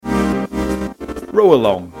Row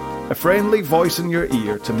Along, a friendly voice in your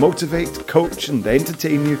ear to motivate, coach and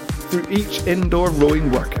entertain you through each indoor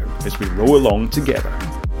rowing workout as we row along together.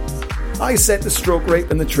 I set the stroke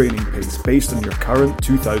rate and the training pace based on your current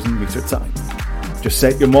 2,000 metre time. Just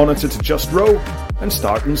set your monitor to just row and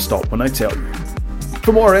start and stop when I tell you.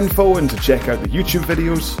 For more info and to check out the YouTube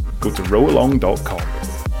videos, go to rowalong.com.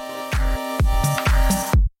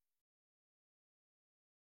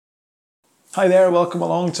 Hi there, welcome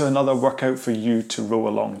along to another workout for you to row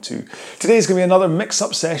along to. Today's going to be another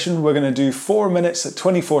mix-up session. We're going to do 4 minutes at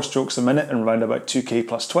 24 strokes a minute and round about 2k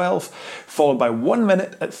plus 12, followed by 1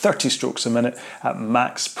 minute at 30 strokes a minute at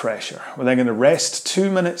max pressure. We're then going to rest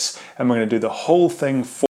 2 minutes and we're going to do the whole thing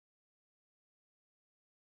 4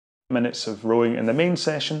 minutes of rowing in the main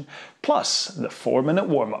session, plus the 4-minute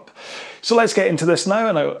warm-up. So let's get into this now,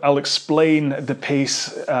 and I'll explain the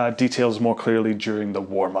pace details more clearly during the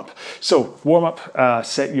warm-up. So warm-up,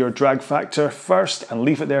 set your drag factor first and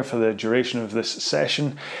leave it there for the duration of this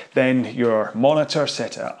session. Then your monitor,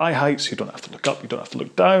 set it at eye height so you don't have to look up, you don't have to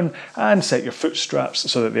look down, and set your foot straps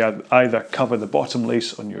so that they either cover the bottom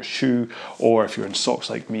lace on your shoe, or if you're in socks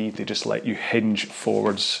like me, they just let you hinge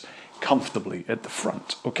forwards comfortably at the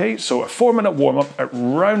front. Okay, so a 4-minute warm-up at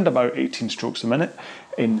round about 18 strokes a minute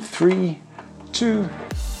in 3, 2,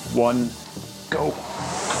 1, go.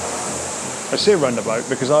 I say round about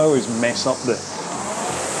because I always mess up the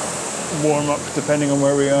warm-up depending on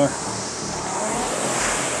where we are.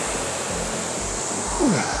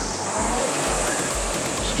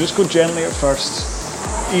 So just go gently at first,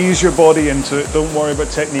 ease your body into it, don't worry about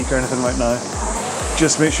technique or anything right now,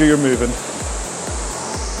 just make sure you're moving.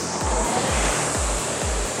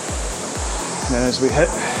 And then as we hit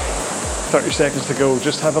 30 seconds to go,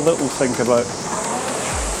 just have a little think about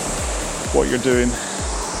what you're doing.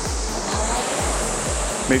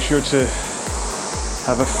 Make sure to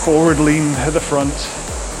have a forward lean at the front.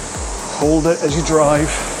 Hold it as you drive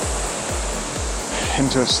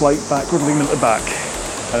into a slight backward lean at the back.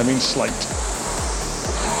 And I mean slight.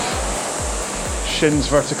 Shins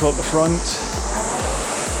vertical at the front.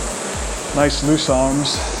 Nice loose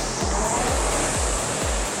arms.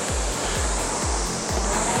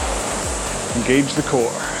 Engage the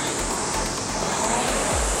core.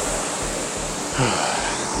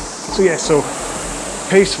 So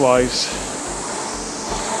pace-wise,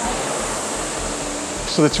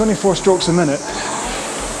 so the 24 strokes a minute,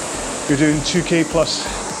 you're doing 2k plus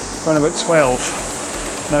around about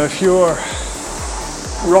 12. Now if you're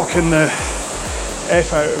rocking the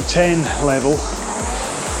F out of 10 level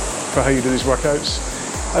for how you do these workouts,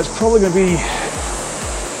 that's probably going to be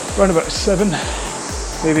around about 7,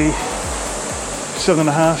 maybe 7.5,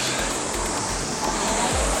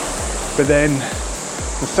 but then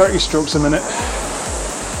the 30 strokes a minute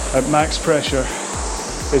at max pressure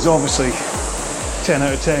is obviously 10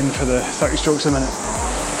 out of 10 for the 30 strokes a minute.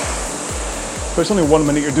 But it's only 1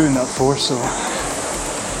 minute you're doing that for, so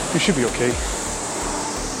you should be okay.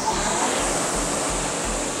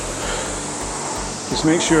 Just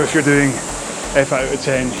make sure if you're doing F out of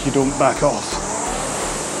 10, you don't back off.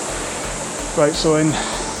 Right, so in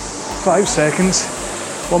 5 seconds,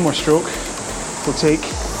 1 more stroke. We'll take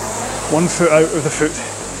 1 foot out of the foot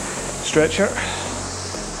stretcher,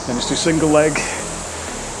 then just do single leg.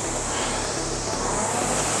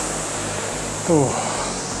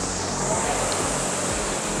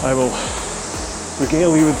 I will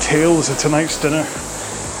regale you with tales of tonight's dinner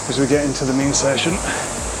as we get into the main session.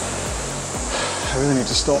 I really need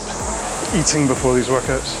to stop eating before these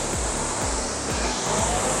workouts.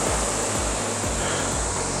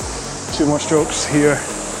 2 more strokes here.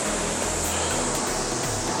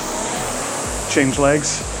 Change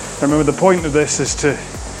legs. Remember, the point of this is to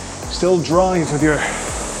still drive with your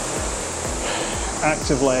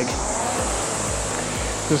active leg.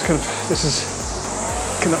 This is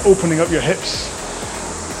kind of opening up your hips,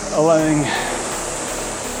 allowing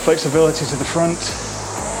flexibility to the front.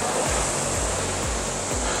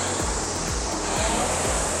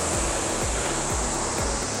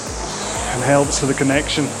 And helps with the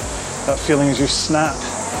connection, that feeling as you snap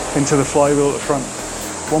into the flywheel at the front.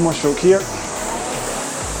 1 more stroke here.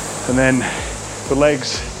 And then the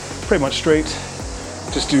legs pretty much straight.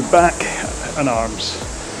 Just do back and arms.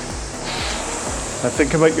 Now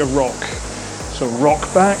think about your rock. So rock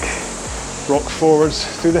back, rock forwards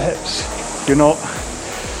through the hips. You're not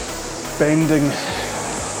bending,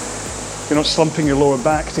 you're not slumping your lower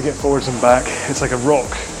back to get forwards and back. It's like a rock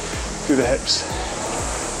through the hips,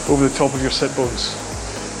 over the top of your sit bones.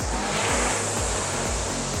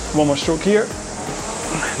 1 more stroke here.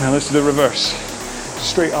 Now let's do the reverse.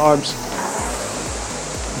 Straight arms,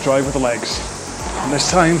 drive with the legs. And this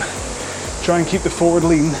time, Try and keep the forward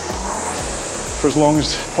lean for as long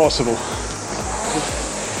as possible.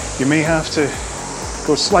 You may have to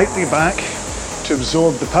go slightly back to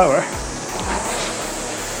absorb the power,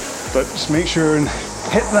 but just make sure and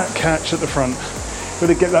hit that catch at the front.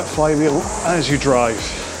 Really get that flywheel as you drive.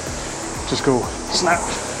 Just go snap.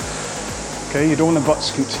 Okay, you don't want to butt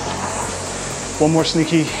scoot. One more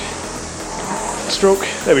sneaky stroke.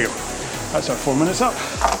 There we go. That's our 4 minutes up.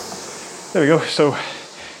 There we go. So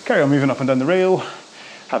carry on moving up and down the rail.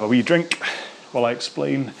 Have a wee drink while I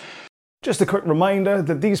explain. Just a quick reminder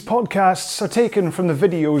that these podcasts are taken from the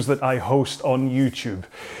videos that I host on YouTube.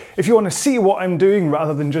 If you want to see what I'm doing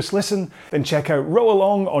rather than just listen, then check out Row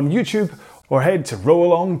Along on YouTube or head to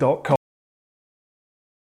rowalong.com.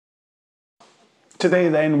 Today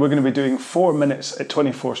then we're going to be doing 4 minutes at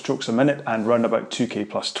 24 strokes a minute and round about 2k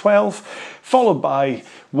plus 12, followed by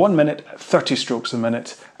 1 minute at 30 strokes a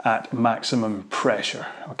minute at maximum pressure.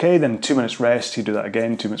 Okay, then 2 minutes rest, you do that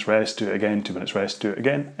again, 2 minutes rest, do it again, 2 minutes rest, do it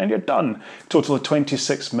again, and you're done. Total of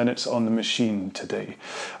 26 minutes on the machine today.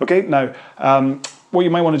 Okay, now what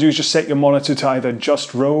you might want to do is just set your monitor to either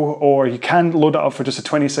just row, or you can load it up for just a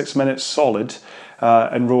 26 minutes solid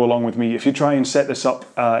and row along with me. If you try and set this up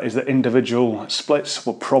as the individual splits,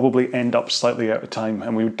 we'll probably end up slightly out of time,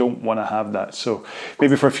 and we don't want to have that. So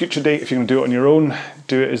maybe for a future date, if you're going to do it on your own,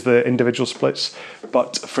 do it as the individual splits.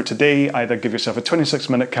 But for today, either give yourself a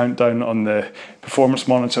 26-minute countdown on the performance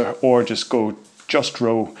monitor, or just go just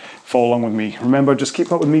row, follow along with me. Remember, just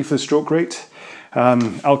keep up with me for the stroke rate.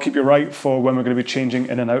 I'll keep you right for when we're going to be changing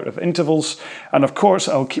in and out of intervals. And of course,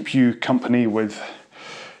 I'll keep you company with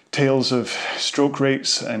tales of stroke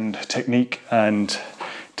rates and technique and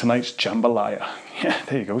tonight's jambalaya. Yeah,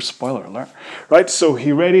 there you go, spoiler alert. Right, so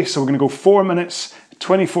you ready? So we're going to go 4 minutes,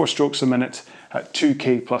 24 strokes a minute at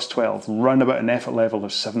 2k plus 12, round about an effort level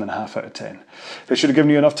of 7.5 out of 10. That should have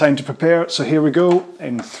given you enough time to prepare, so here we go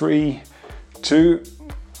in 3, 2,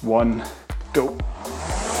 1, go.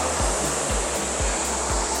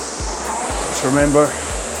 So remember,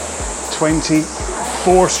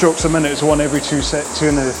 24 strokes a minute is one every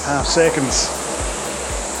 2.5 seconds.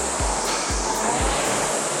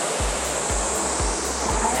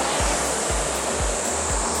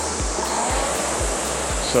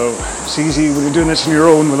 So it's easy when you're doing this on your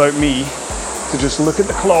own without me to just look at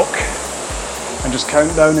the clock and just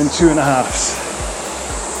count down in 2.5s.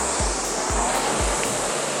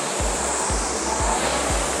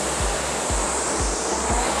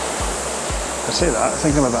 I say that, I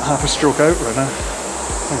think I'm about half a stroke out right now.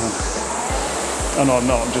 Hang on. Oh no, I'm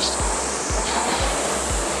not, I'm just...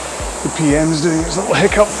 The PM's doing its little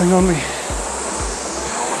hiccup thing on me.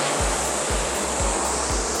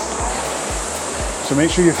 So make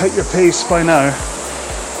sure you've hit your pace by now.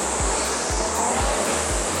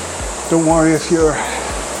 Don't worry if your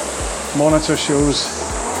monitor shows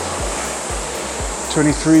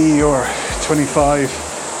 23 or 25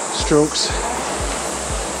 strokes.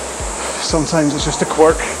 Sometimes it's just a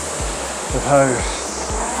quirk of how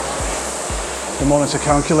the monitor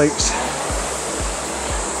calculates.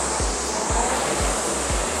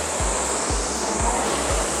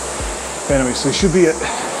 Anyway, so you should be at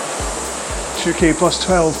 2k plus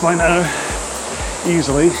 12 by now,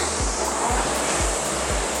 easily.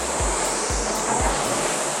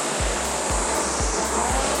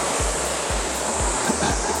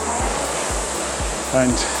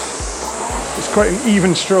 And it's quite an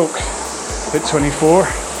even stroke at 24.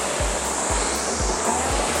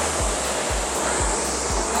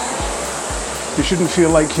 You shouldn't feel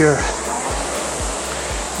like you're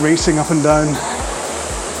racing up and down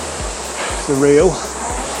the rail,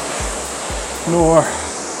 nor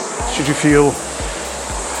should you feel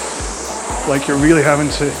like you're really having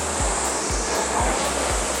to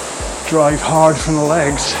drive hard from the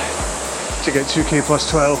legs to get 2k plus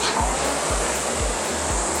 12.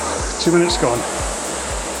 2 minutes gone.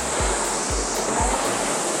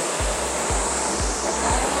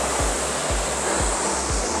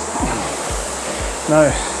 Now,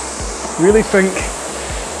 really think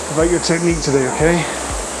about your technique today, okay?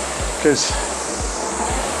 Because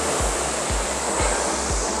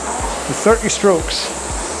the 30 strokes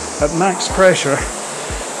at max pressure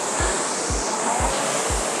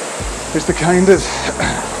is the kind of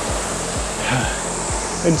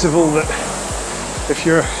interval that, if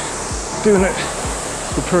you're doing it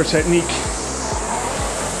with poor technique,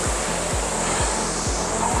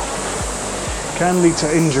 can lead to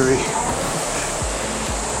injury,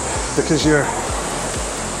 because you're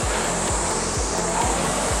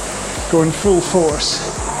going full force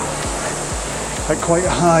at quite a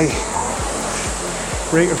high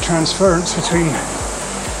rate of transference between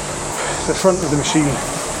the front of the machine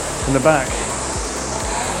in the back.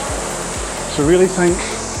 So really think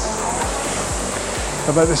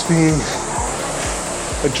about this being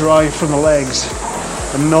a drive from the legs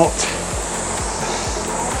and not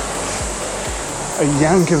a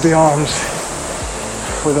yank of the arms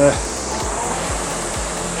with a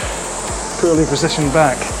poorly positioned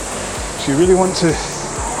back. So you really want to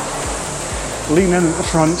lean in at the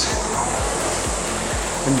front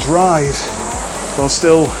and drive while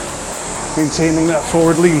still maintaining that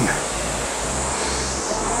forward lean.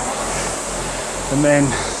 And then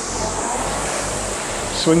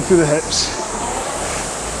swing through the hips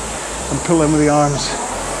and pull in with the arms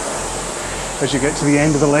as you get to the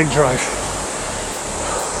end of the leg drive.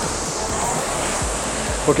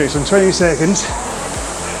 Okay, so in 20 seconds,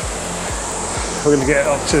 we're going to get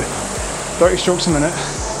up to 30 strokes a minute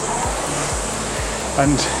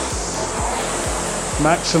and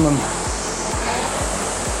maximum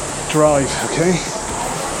drive, okay?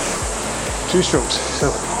 2 strokes,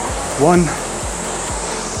 so 1,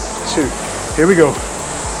 2, here we go.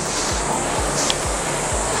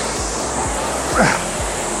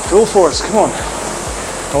 Full force, come on.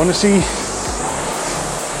 I want to see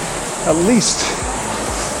at least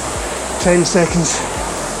 10 seconds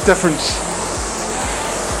difference.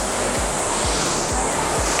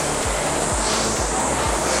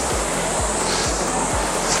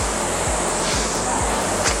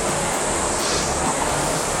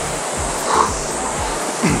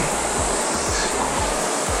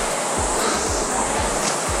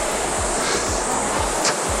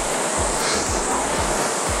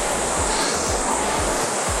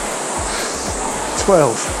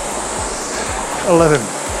 Twelve, 11,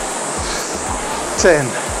 10,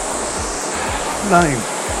 9,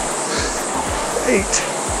 8,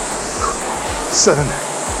 7,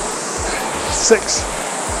 6,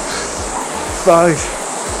 5,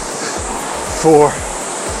 4,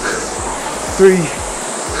 3,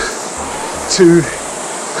 2.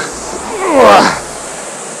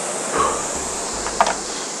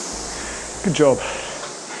 Good job.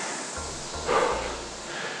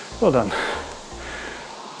 Well done.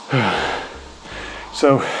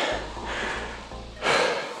 So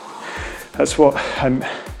that's what I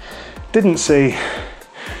didn't say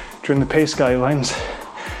during the pace guidelines,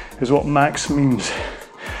 is what max means.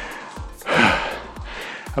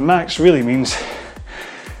 A max really means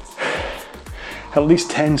at least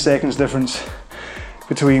 10 seconds difference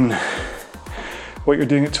between what you're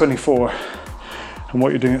doing at 24 and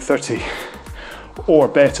what you're doing at 30, or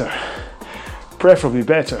better, preferably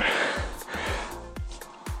better.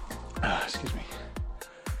 Excuse me.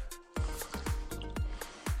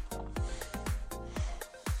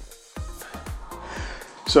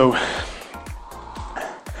 So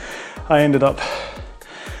I ended up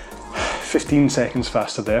 15 seconds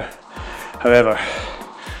faster there. However,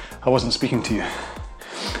 I wasn't speaking to you.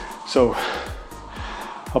 So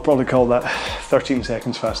I'll probably call that 13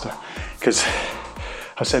 seconds faster, because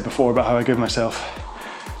I said before about how I give myself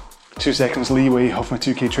 2 seconds leeway off my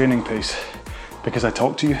 2K training pace because I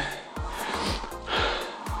talk to you.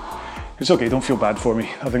 It's okay, don't feel bad for me.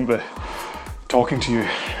 I think that talking to you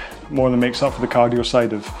more than makes up for the cardio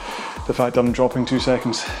side of the fact I'm dropping 2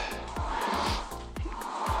 seconds.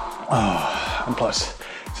 Oh, and plus,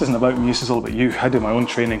 this isn't about me, this is all about you. I do my own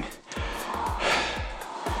training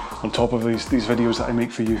on top of these videos that I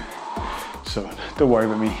make for you. So don't worry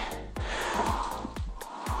about me.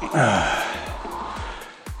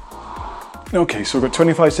 Okay, so we've got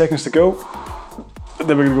 25 seconds to go. And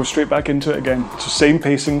then we're gonna go straight back into it again. So same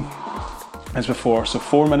pacing as before. So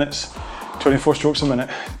 4 minutes, 24 strokes a minute,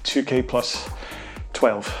 2K plus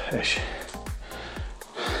 12-ish.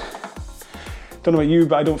 Don't know about you,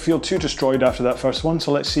 but I don't feel too destroyed after that first one.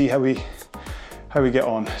 So let's see how we get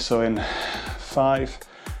on. So in 5,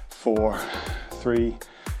 4, 3,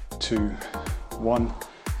 2, 1,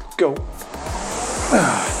 go.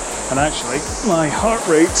 And actually, my heart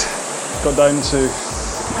rate got down to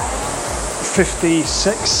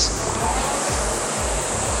 56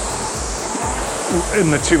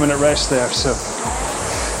 in the 2-minute rest there. So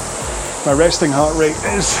my resting heart rate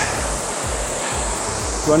is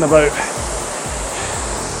around about,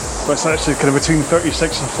 well, it's actually kind of between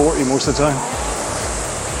 36 and 40 most of the time.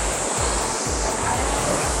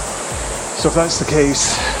 So if that's the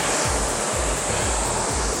case,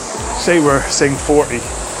 say we're saying 40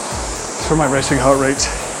 for my resting heart rate,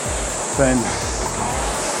 then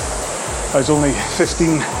I was only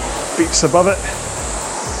 15 beats above it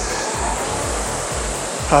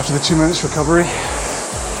after the 2 minutes recovery.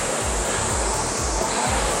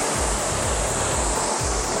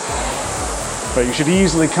 But you should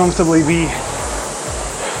easily, comfortably be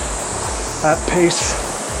at pace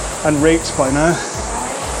and rates by now.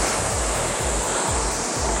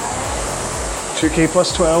 2K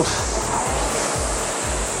plus 12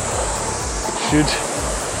 should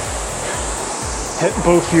hit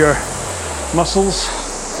both your muscles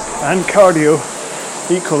and cardio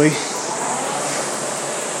equally.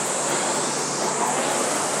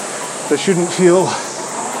 This shouldn't feel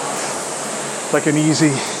like an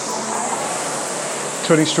easy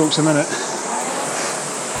 20 strokes a minute,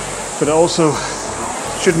 but it also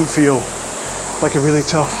shouldn't feel like a really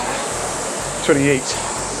tough 28.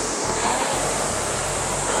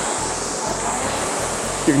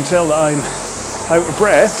 You can tell that I'm out of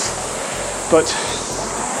breath, but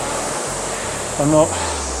I'm not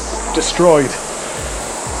destroyed.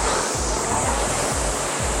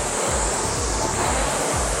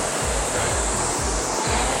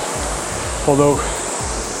 Although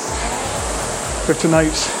for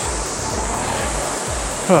tonight's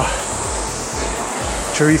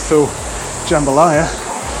chorizo jambalaya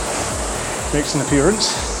makes an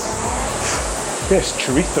appearance. Yes,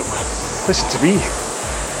 chorizo. Listen to me.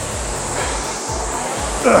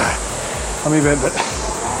 I may be a bit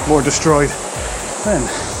more destroyed then.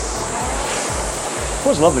 It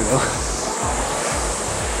was lovely though.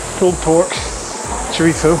 Pulled pork,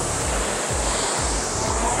 chorizo,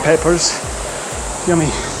 peppers,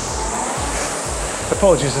 yummy.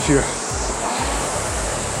 Apologies if you're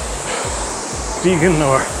vegan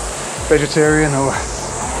or vegetarian or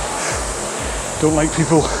don't like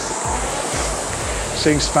people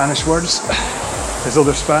saying Spanish words as though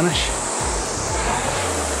they're Spanish.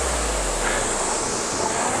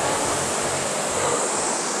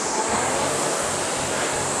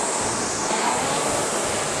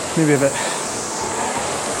 Maybe a bit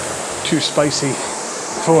too spicy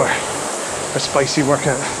for a spicy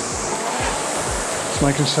workout. It's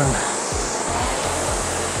my concern.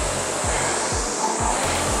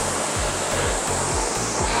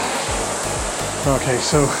 Okay,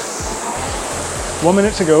 so 1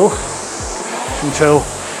 minute to go until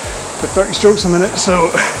the 30 strokes a minute,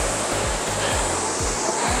 so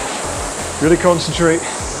really concentrate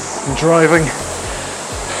on driving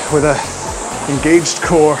with a engaged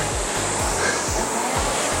core,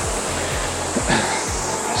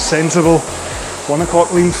 sensible 1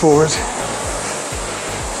 o'clock lean forward,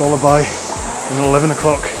 followed by an 11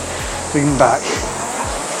 o'clock lean back.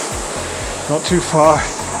 Not too far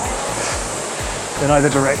in either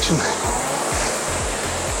direction.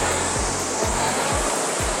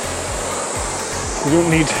 You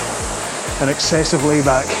don't need an excessive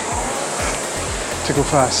layback to go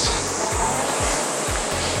fast.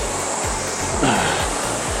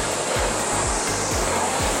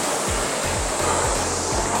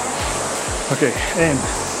 Okay, in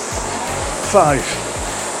 5,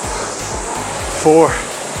 4,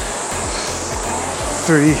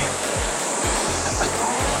 3,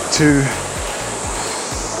 2,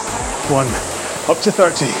 1. Up to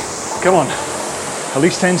 30. Come on. At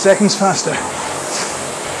least 10 seconds faster.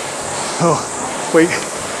 Oh, wait.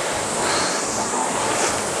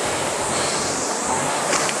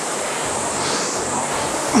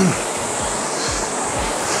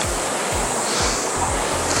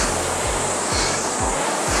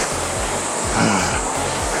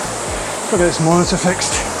 Look at this monitor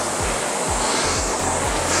fixed.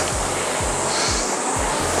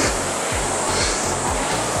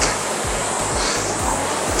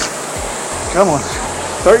 Come on,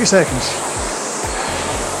 30 seconds.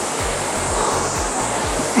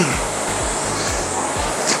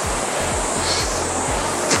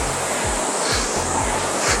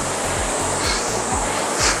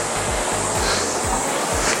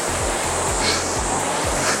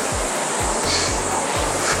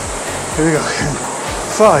 Here we go.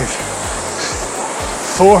 5,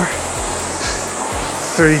 4,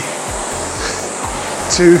 3,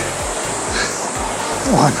 2,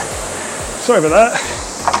 1. Sorry about that.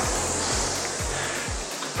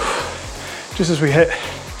 Just as we hit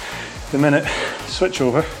the minute switch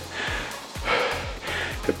over,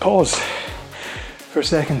 it paused for a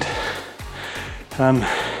second. And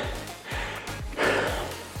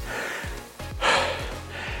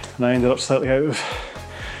I ended up slightly out of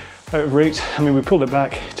rate. I mean, we pulled it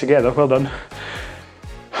back together, well done.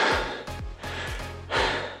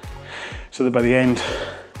 So that by the end,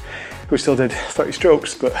 we still did 30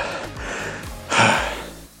 strokes, but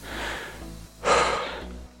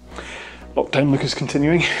lockdown look is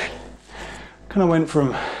continuing. Kind of went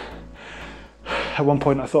from, at one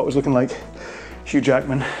point I thought I was looking like Hugh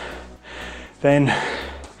Jackman, then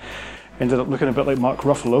ended up looking a bit like Mark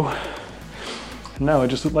Ruffalo, and now I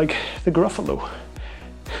just look like the Gruffalo.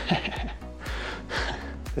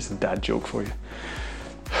 This is a dad joke for you.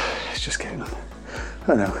 it's just getting, I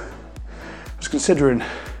don't know. I was considering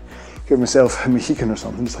giving myself a Mohican or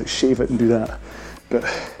something, just like shave it and do that. But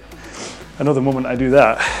I know the moment I do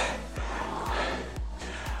that,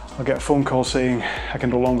 I'll get a phone call saying I can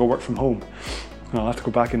no longer work from home and I'll have to go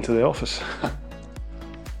back into the office.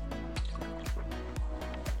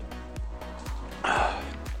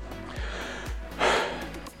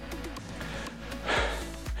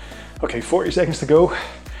 Okay, 40 seconds to go.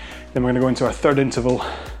 Then we're going to go into our third interval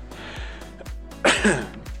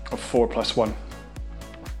of 4 plus 1.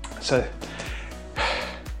 It's an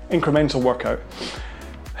incremental workout.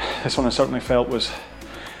 This one I certainly felt was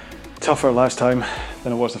tougher last time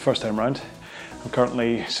than it was the first time round. I'm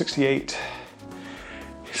currently 68,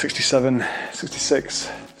 67,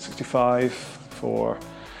 66, 65 for,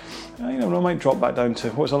 I might drop back down to,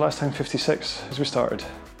 what was the last time, 56 as we started.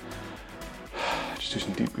 Just do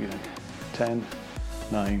some deep breathing. 10,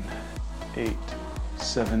 9, 8,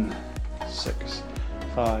 7, 6,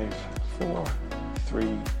 5, 4,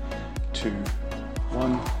 3, 2,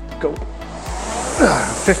 1, go.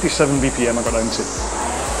 57 BPM I got down to.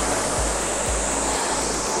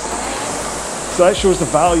 So that shows the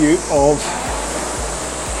value of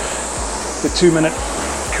the 2-minute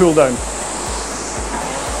cool down.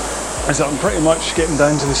 As I'm pretty much getting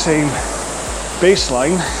down to the same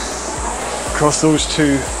baseline across those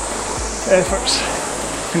two efforts.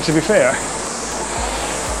 And to be fair,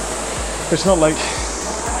 it's not like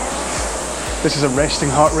this is a resting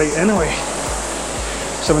heart rate anyway.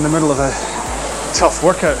 So I'm in the middle of a tough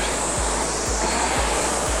workout.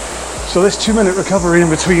 So this 2-minute recovery in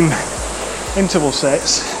between interval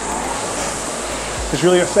sets is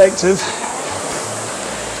really effective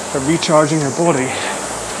at recharging your body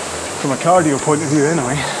from a cardio point of view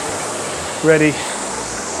anyway, ready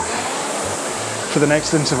for the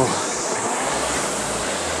next interval.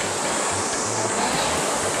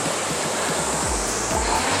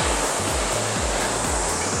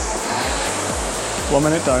 One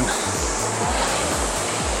minute down.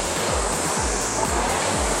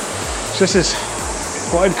 So this is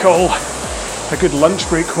what I'd call a good lunch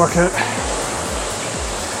break workout,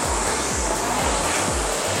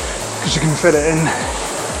 because you can fit it in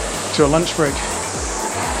to a lunch break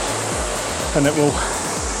and it will,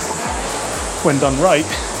 when done right,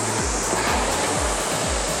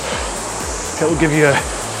 it will give you a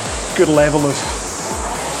good level of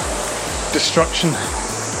destruction.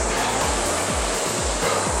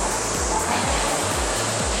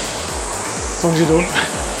 As long as you don't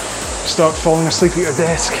start falling asleep at your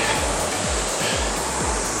desk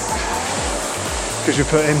because you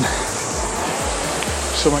put in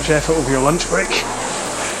so much effort over your lunch break.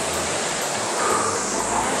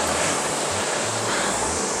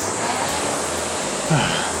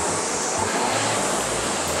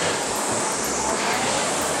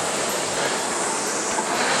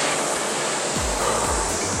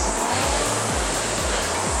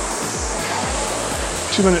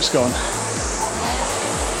 Two minutes gone.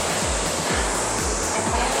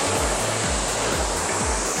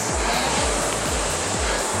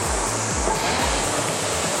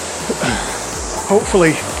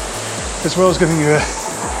 Hopefully, as well as giving you a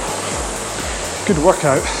good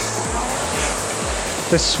workout,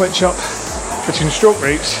 this switch up between stroke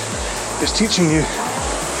rates is teaching you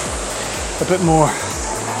a bit more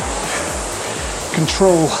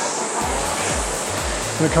control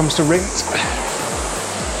when it comes to rate.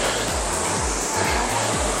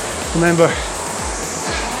 Remember,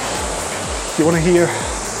 you want to hear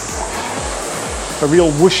a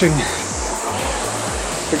real whooshing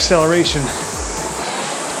acceleration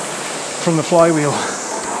from the flywheel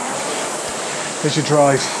as you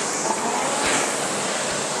drive,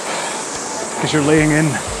 because you're laying in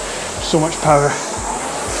so much power,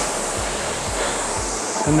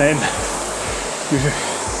 and then you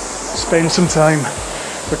spend some time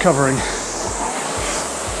recovering.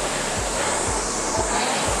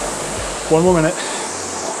 1 more minute,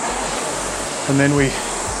 and then we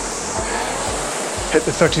hit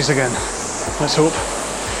the 30s again. Let's hope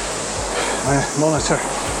my monitor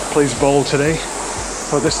plays ball today,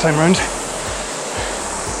 or this time round.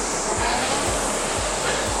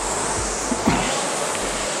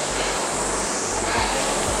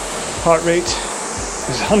 Heart rate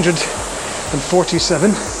is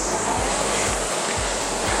 147.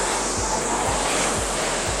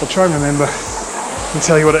 I'll try and remember and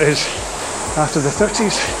tell you what it is after the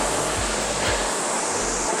 30s.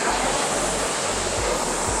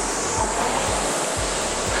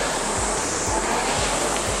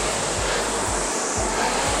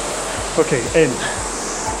 Okay, in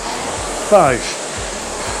 5,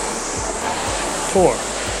 4,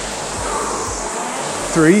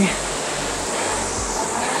 3,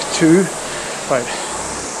 2. Right,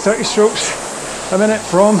 30 strokes a minute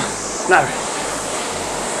from now.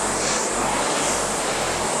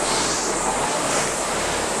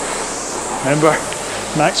 Remember,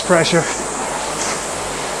 max pressure.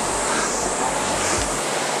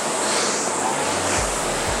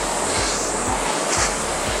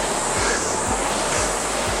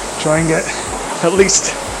 Try and get at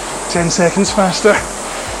least 10 seconds faster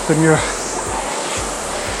than your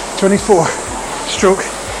 24 stroke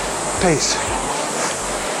pace.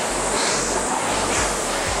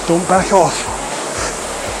 Don't back off.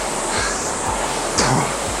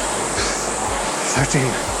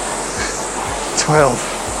 13,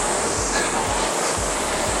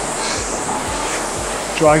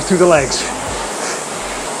 12. Drive through the legs.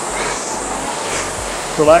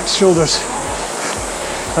 Relax shoulders.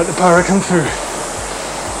 Let the power come through.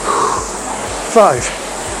 5,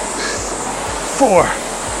 4,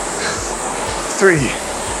 3,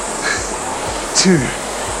 2,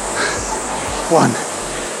 1.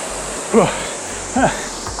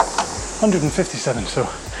 157, so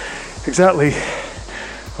exactly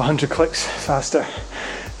 100 clicks faster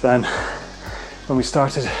than when we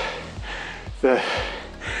started the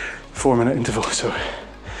 4-minute interval. So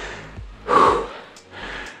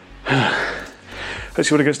let's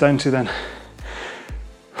see what it gets down to then.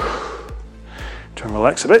 Try and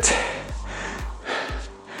relax a bit.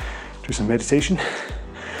 Do some meditation.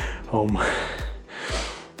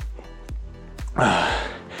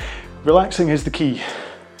 Relaxing is the key.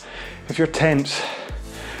 If you're tense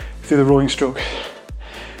through the rowing stroke,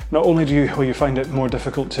 not only will you find it more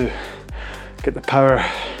difficult to get the power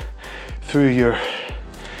through your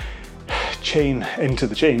chain into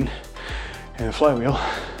the chain in the flywheel,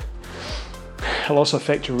 it'll also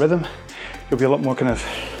affect your rhythm. You'll be a lot more kind of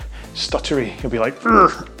stuttery. You'll be like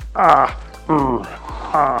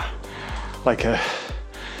like a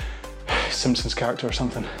Simpsons character or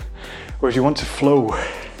something. Whereas you want to flow,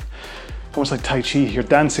 almost like Tai Chi. You're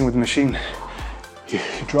dancing with the machine. You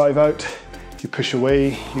drive out, you push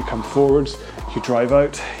away, you come forwards. You drive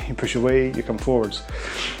out, you push away, you come forwards.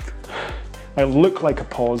 It might look like a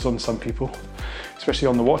pause on some people, especially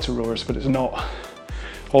on the water rowers, but it's not.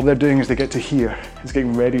 All they're doing is they get to here. It's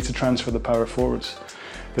getting ready to transfer the power forwards.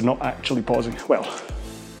 They're not actually pausing. Well,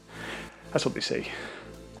 that's what they say.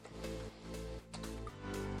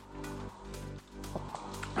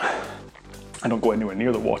 I don't go anywhere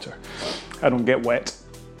near the water. I don't get wet.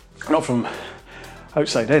 Not from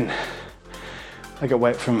outside in. I get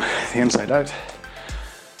wet from the inside out.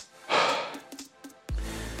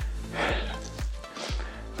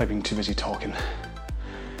 I've been too busy talking,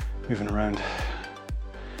 moving around.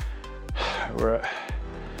 We're at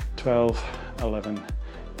 12, 11,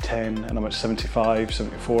 10, and I'm at 75,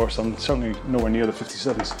 74, so I'm certainly nowhere near the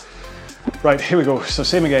 57s. Right, here we go. So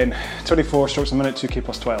same again, 24 strokes a minute, 2K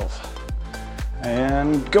plus 12.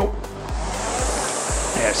 And go.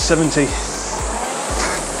 Yeah, 70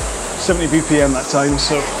 BPM that time,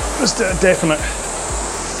 so just a definite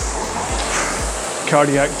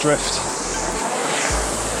cardiac drift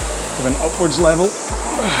of an upwards level.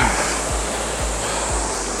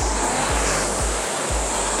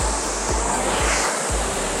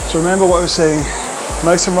 So remember what I was saying,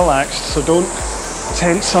 nice and relaxed, so don't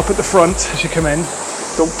tense up at the front as you come in,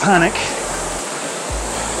 don't panic.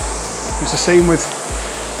 It's the same with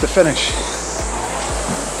the finish.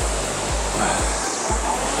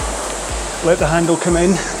 Let the handle come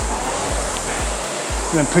in,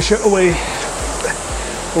 and then push it away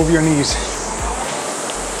over your knees.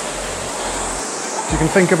 You can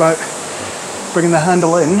think about bringing the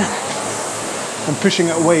handle in and pushing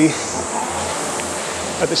it away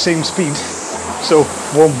at the same speed. So,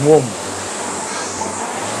 wom wom,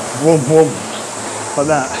 wom wom, like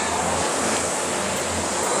that.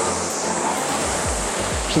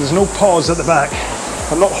 So there's no pause at the back.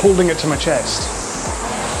 I'm not holding it to my chest.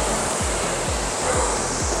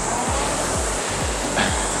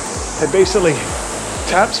 It basically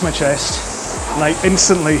taps my chest and I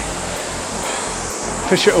instantly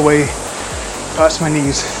push it away past my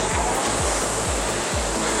knees.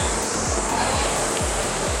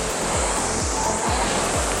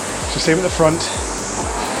 So same at the front.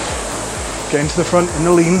 Get into the front in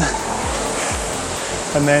the lean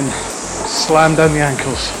and then slam down the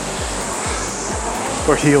ankles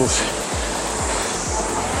or heels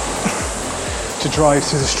to drive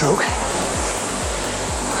through the stroke.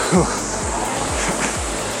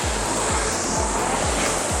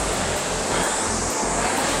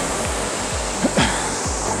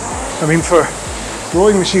 I mean, for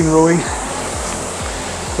rowing machine rowing,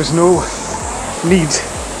 there's no need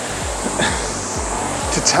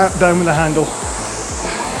to tap down with the handle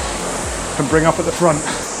and bring up at the front,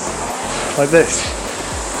 like this.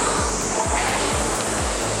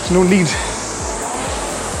 There's no need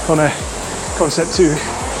on a concept 2.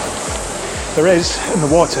 There is in the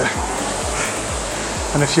water.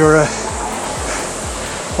 And if you're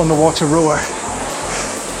on the water rower,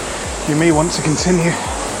 you may want to continue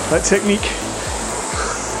that technique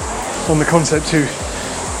on the concept 2.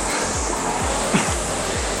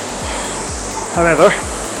 However,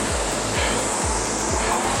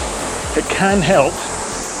 it can help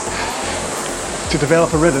to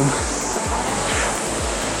develop a rhythm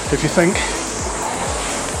if you think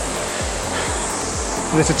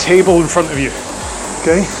there's a table in front of you,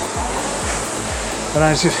 okay? And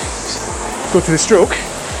as you go to the stroke,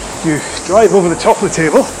 you drive over the top of the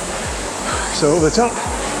table, so over the top,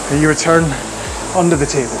 and you return under the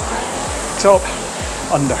table. Top,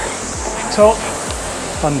 under, top,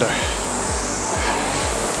 under.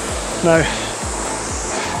 Now,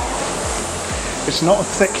 it's not a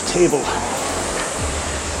thick table.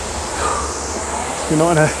 You're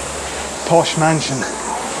not in a posh mansion,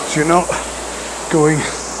 so you're not going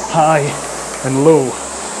high and low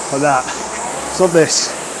like that. It's not this.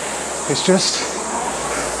 It's just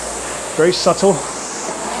very subtle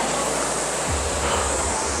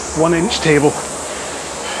 1-inch table.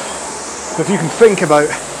 So if you can think about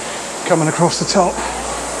coming across the top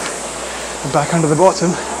and back under the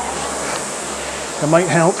bottom, it might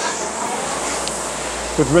help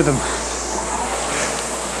with rhythm.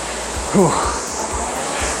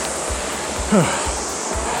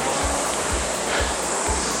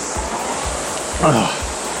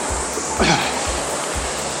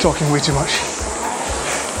 Talking way too much.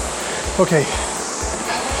 Okay.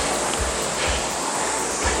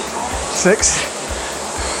 6,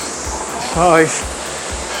 5,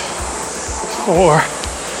 4,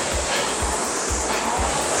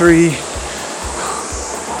 3,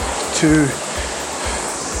 2,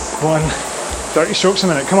 1. 30 strokes a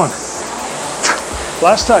minute, come on.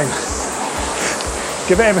 Last time.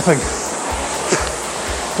 Give it everything.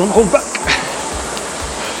 Don't hold back.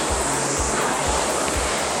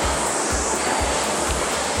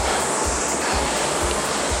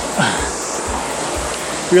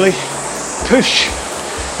 Really push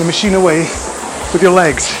the machine away with your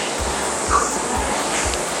legs.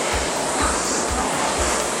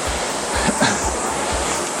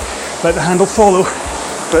 Let the handle follow,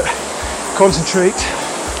 but concentrate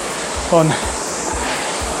on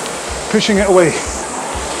pushing it away.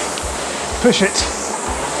 Push it.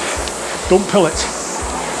 Don't pull it.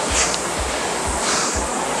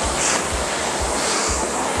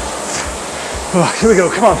 Oh, here we go,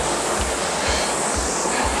 come on.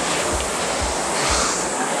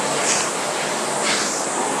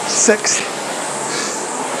 Six,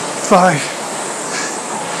 5,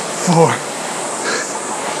 4,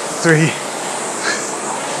 3,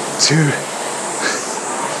 2,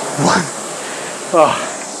 1. Oh.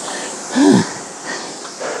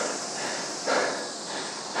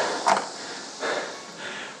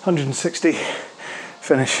 160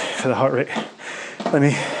 finish for the heart rate. Let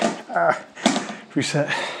me reset.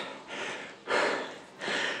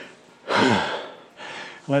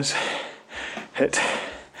 Let's hit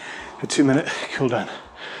a 2-minute cool down.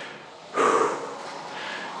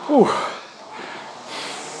 Ooh.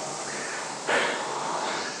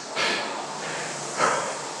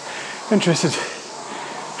 Interested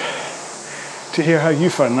to hear how you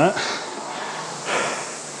found that.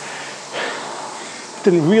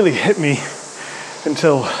 Didn't really hit me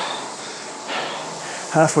until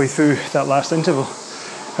halfway through that last interval,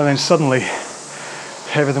 and then suddenly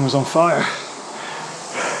everything was on fire.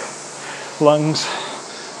 Lungs,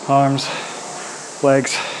 arms,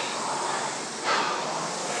 legs.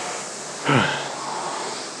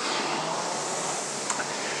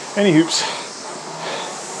 Any hoops.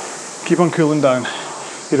 Keep on cooling down.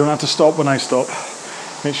 You don't have to stop when I stop.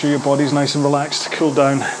 Make sure your body's nice and relaxed, cool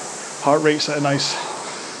down. Heart rate's at a nice,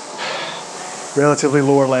 relatively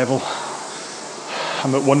lower level.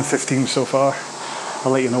 I'm at 115 so far.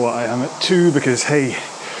 I'll let you know what I am at 2 because, hey,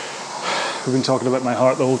 we've been talking about my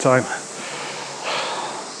heart the whole time.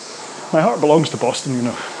 My heart belongs to Boston, you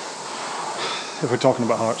know, if we're talking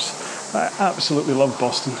about hearts. I absolutely love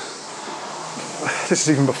Boston. This is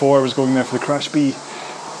even before I was going there for the Crash B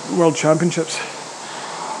World Championships.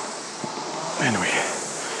 Anyway,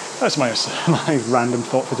 that's my random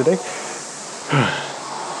thought for today.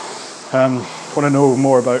 Want to know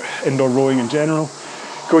more about indoor rowing in general?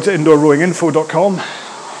 Go to indoorrowinginfo.com,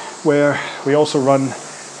 where we also run a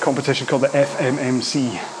competition called the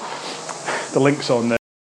FMMC. The link's on there.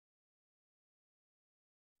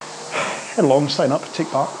 And long, sign up, take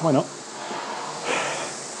part, why not?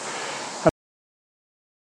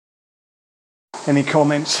 any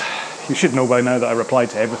comments. You should know by now that I reply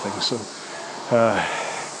to everything, so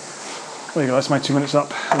there you go, that's my 2 minutes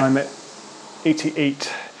up, and I'm at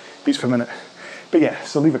 88 beats per minute. But yeah,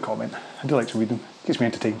 so leave a comment. I do like to read them. It keeps me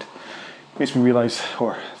entertained. Makes me realise,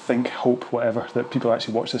 or think, hope, whatever, that people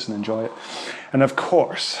actually watch this and enjoy it. And of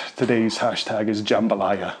course, today's hashtag is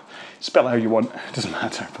Jambalaya. Spell it how you want, it doesn't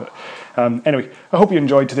matter. But anyway, I hope you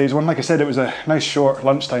enjoyed today's one. Like I said, it was a nice short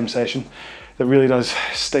lunchtime session that really does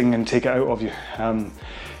sting and take it out of you.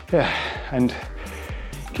 Yeah, and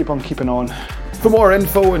keep on keeping on. For more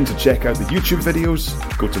info and to check out the YouTube videos,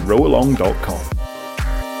 go to rowalong.com.